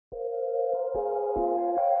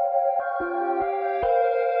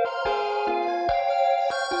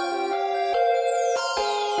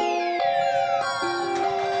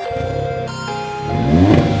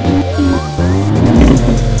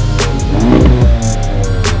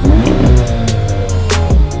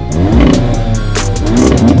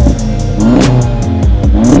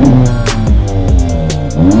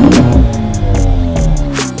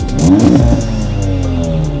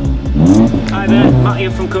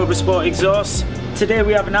Cobra Sport exhausts. Today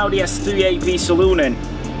we have an Audi S3 8V saloon in.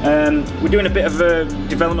 We're doing a bit of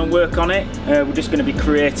development work on it. We're just going to be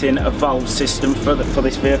creating a valve system for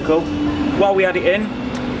this vehicle. While we had it in,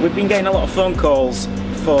 we've been getting a lot of phone calls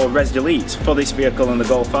for res deletes for this vehicle and the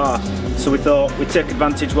Golf R. So we thought we'd take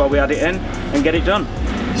advantage while we had it in and get it done.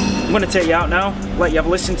 I'm going to take you out now, let you have a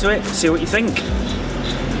listen to it, see what you think.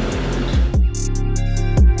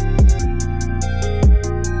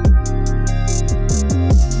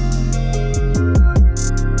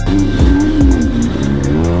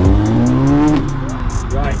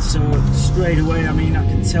 Right, so straight away, I mean, I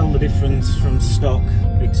can tell the difference from stock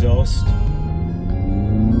exhaust.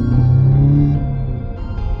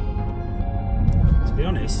 To be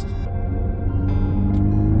honest, if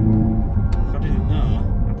I didn't know,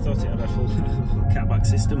 I thought it had a full catback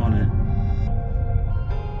system on it.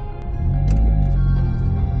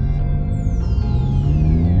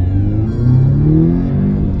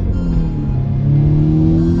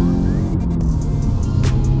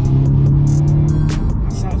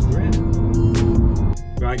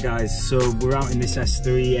 Right guys, so we're out in this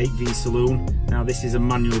S3 8V saloon. Now this is a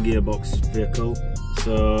manual gearbox vehicle,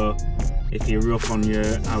 so if you're rough on your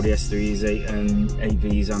Audi S3s and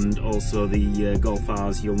 8Vs and also the Golf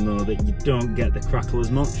Rs, you'll know that you don't get the crackle as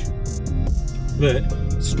much. But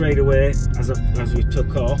straight away, as we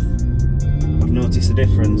took off, I've noticed a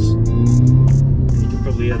difference. And you can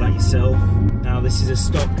probably hear that yourself. Now this is a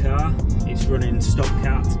stock car, it's running stock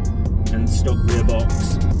cat and stock rear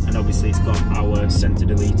box, and obviously it's got our centre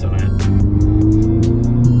delete on it.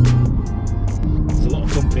 There's a lot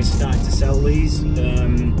of companies starting to sell these. I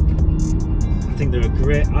think they're a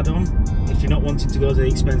great add-on if you're not wanting to go to the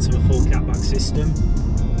expense of a full catback system.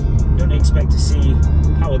 Don't expect to see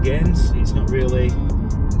power gains, it's not really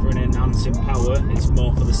for an enhancing power, it's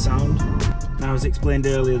more for the sound. Now, as explained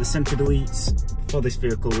earlier, the centre deletes for this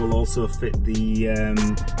vehicle will also fit the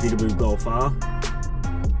VW Golf R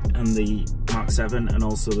and the Mark 7 and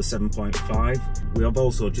also the 7.5. We have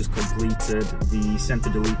also just completed the centre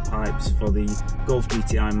delete pipes for the Golf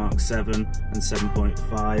GTI Mark 7 and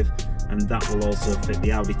 7.5, and that will also fit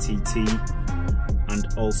the Audi TT and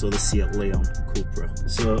also the Seat Leon Cupra.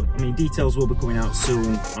 So, I mean, details will be coming out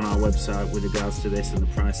soon on our website with regards to this and the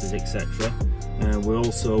prices, etc. We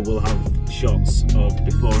also will have shots of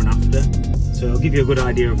before and after, so it'll give you a good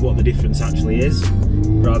idea of what the difference actually is,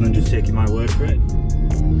 rather than just taking my word for it.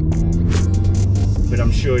 But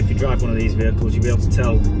I'm sure if you drive one of these vehicles, you'll be able to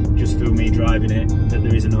tell just through me driving it that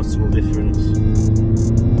there is a noticeable difference.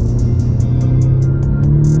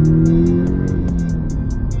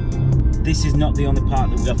 This is not the only part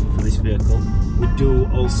that we offer for this vehicle. We do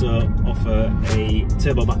also offer a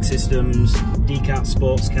turbo back systems, decat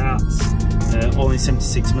sports cats, all in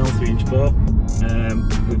 76mm 3-inch bore.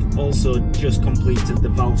 We've also just completed the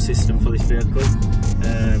valve system for this vehicle,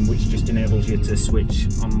 which just enables you to switch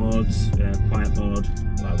on modes, quiet mode,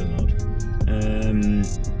 louder mode.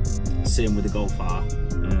 Same with the Golf R,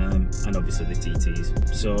 and obviously the TTs.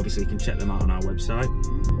 So obviously you can check them out on our website.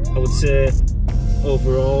 I would say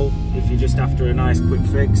overall, if you're just after a nice quick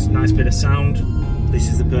fix, nice bit of sound, this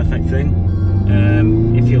is the perfect thing.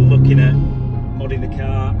 If you're looking at modding the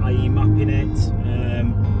car, i.e. mapping it,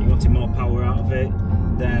 you're wanting more power out of it,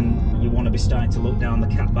 then you want to be starting to look down the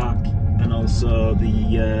catback and also the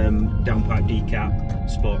downpipe decat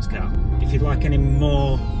sports cat. If you'd like any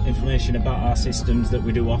more information about our systems that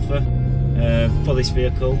we do offer for this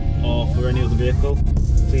vehicle or for any other vehicle,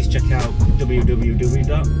 please check out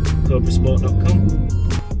www.cobrasport.com.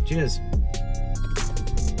 Cheers!